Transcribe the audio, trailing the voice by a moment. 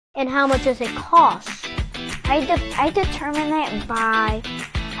And how much does it cost? I determine it by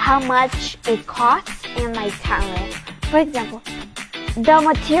how much it costs and my talent. For example, the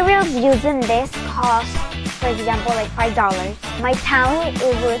materials used in this cost, for example, like $5. My talent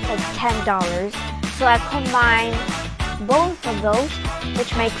is worth like $10. So I combine both of those,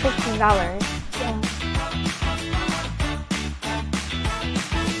 which make $15. Yeah.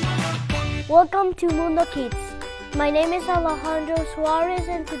 Welcome to Mundo Kids. My name is Alejandro Suarez,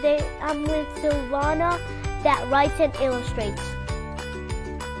 and today I'm with Silvana that writes and illustrates.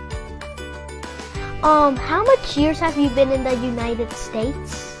 How much years have you been in the United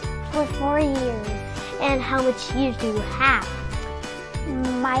States? For 4 years. And how much years do you have?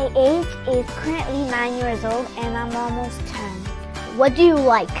 My age is currently 9 years old and I'm almost 10. What do you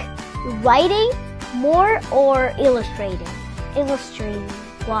like? Writing more or illustrating? Illustrating.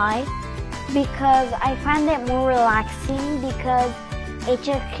 Why? Because I find it more relaxing, because it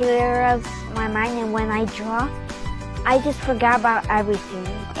just clears my mind, and when I draw, I just forget about everything.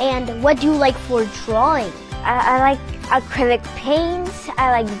 And what do you like for drawing? I like acrylic paints,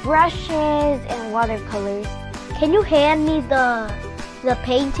 I like brushes and watercolors. Can you hand me the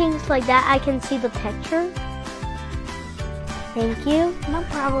paintings like that? I can see the texture. Thank you. No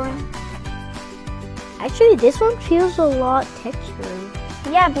problem. Actually, this one feels a lot textured.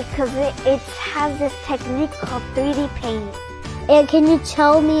 Yeah, because it has this technique called 3D paint. And can you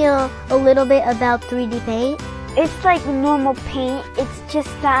tell me a little bit about 3D paint? It's like normal paint, it's just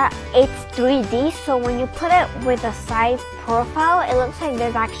that it's 3D, so when you put it with a side profile, it looks like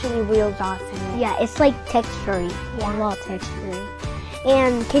there's actually real dots in it. Yeah, it's like textury. Yeah. A lot textury.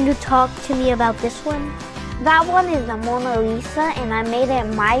 And can you talk to me about this one? That one is the Mona Lisa, and I made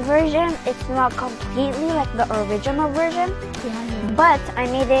it my version. It's not completely like the original version, Yeah. but I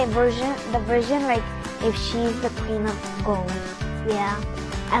made it the version like if she's the queen of gold. Yeah.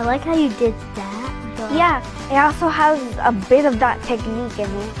 I like how you did that. Yeah, it also has a bit of that technique in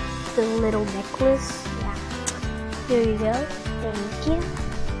it. The little necklace. Yeah. Here you go. Thank you.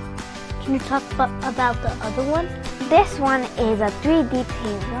 Can you talk about the other one? This one is a 3D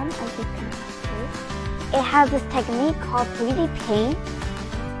paint one, as you can see. It has this technique called 3D paint.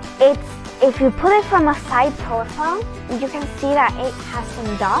 If you put it from a side profile, you can see that it has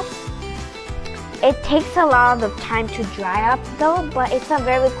some dots. It takes a lot of time to dry up though, but it's a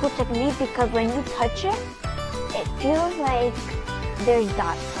very cool technique because when you touch it, it feels like there's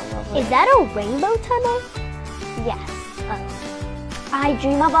dots all over. Is that a rainbow tunnel? Yes. I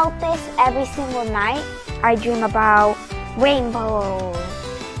dream about this every single night. I dream about rainbows.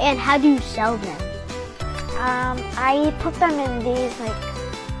 And how do you sell them? I put them in these like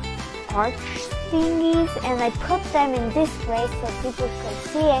arch thingies, and I put them in this way so people can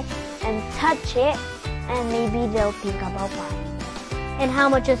see it and touch it, and maybe they'll think about buying it. And how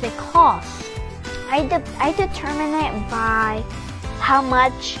much does it cost? I determine it by how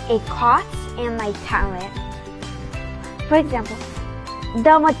much it costs and my talent. For example,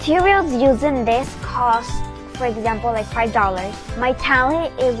 the materials used in this cost, for example, like $5. My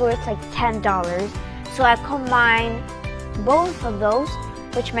talent is worth like $10. So I combine both of those,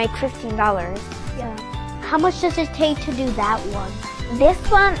 which make $15. Yeah. How much does it take to do that one? This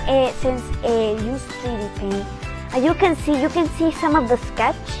one, since it used 3D paint, you can see some of the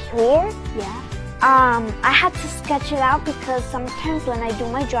sketch here. Yeah. I had to sketch it out because sometimes when I do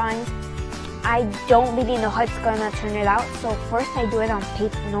my drawings, I don't really know how it's gonna turn it out. So first I do it on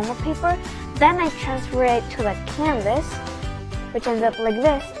normal paper, then I transfer it to the canvas, which ends up like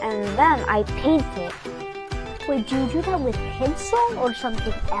this, and then I paint it. Wait, do you do that with pencil or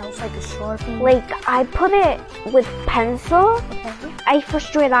something else, like a Sharpie? Like, I put it with pencil. Okay. I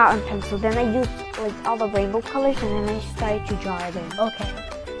first drew it out on pencil, then I used like all the rainbow colors, and then I started to draw it in. Okay.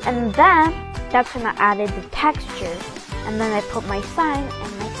 And then, that's when I added the textures, and then I put my sign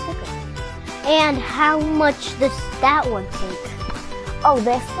and my sticker. And how much does that one take? Oh,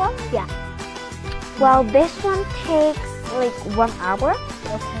 this one? Yeah. Well, this one takes like 1 hour.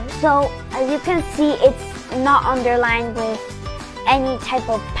 Okay. So, as you can see, it's not underlined with any type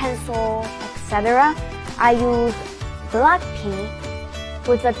of pencil, etc. I use black paint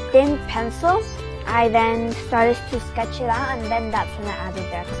with a thin pencil. I then started to sketch it out, and then that's when I added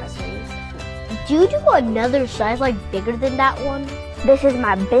the accessories. Do you do another size, like bigger than that one? This is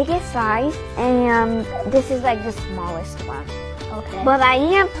my biggest size, and this is like the smallest one. Okay. But I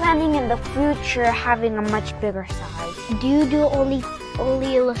am planning in the future having a much bigger size. Do you do only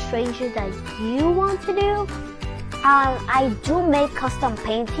illustrations that you want to do? I do make custom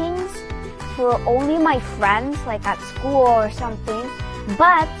paintings for only my friends, like at school or something.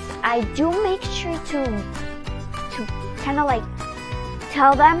 But I do make sure to kind of like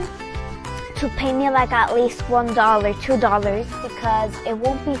tell them to pay me like at least $1, $2, because it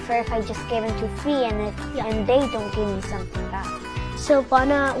won't be fair if I just give them to free and they don't give me something back.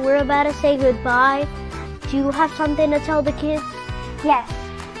 Silvana, we're about to say goodbye. Do you have something to tell the kids? Yes,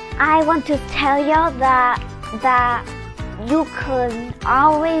 I want to tell you that you could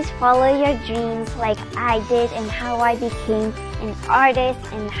always follow your dreams like I did, and how I became an artist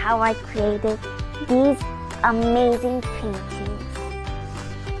and how I created these amazing paintings.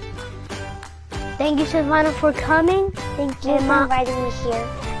 Thank you, Silvana, for coming. Thank you for inviting me here.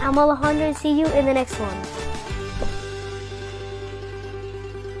 I'm Alejandro, and see you in the next one.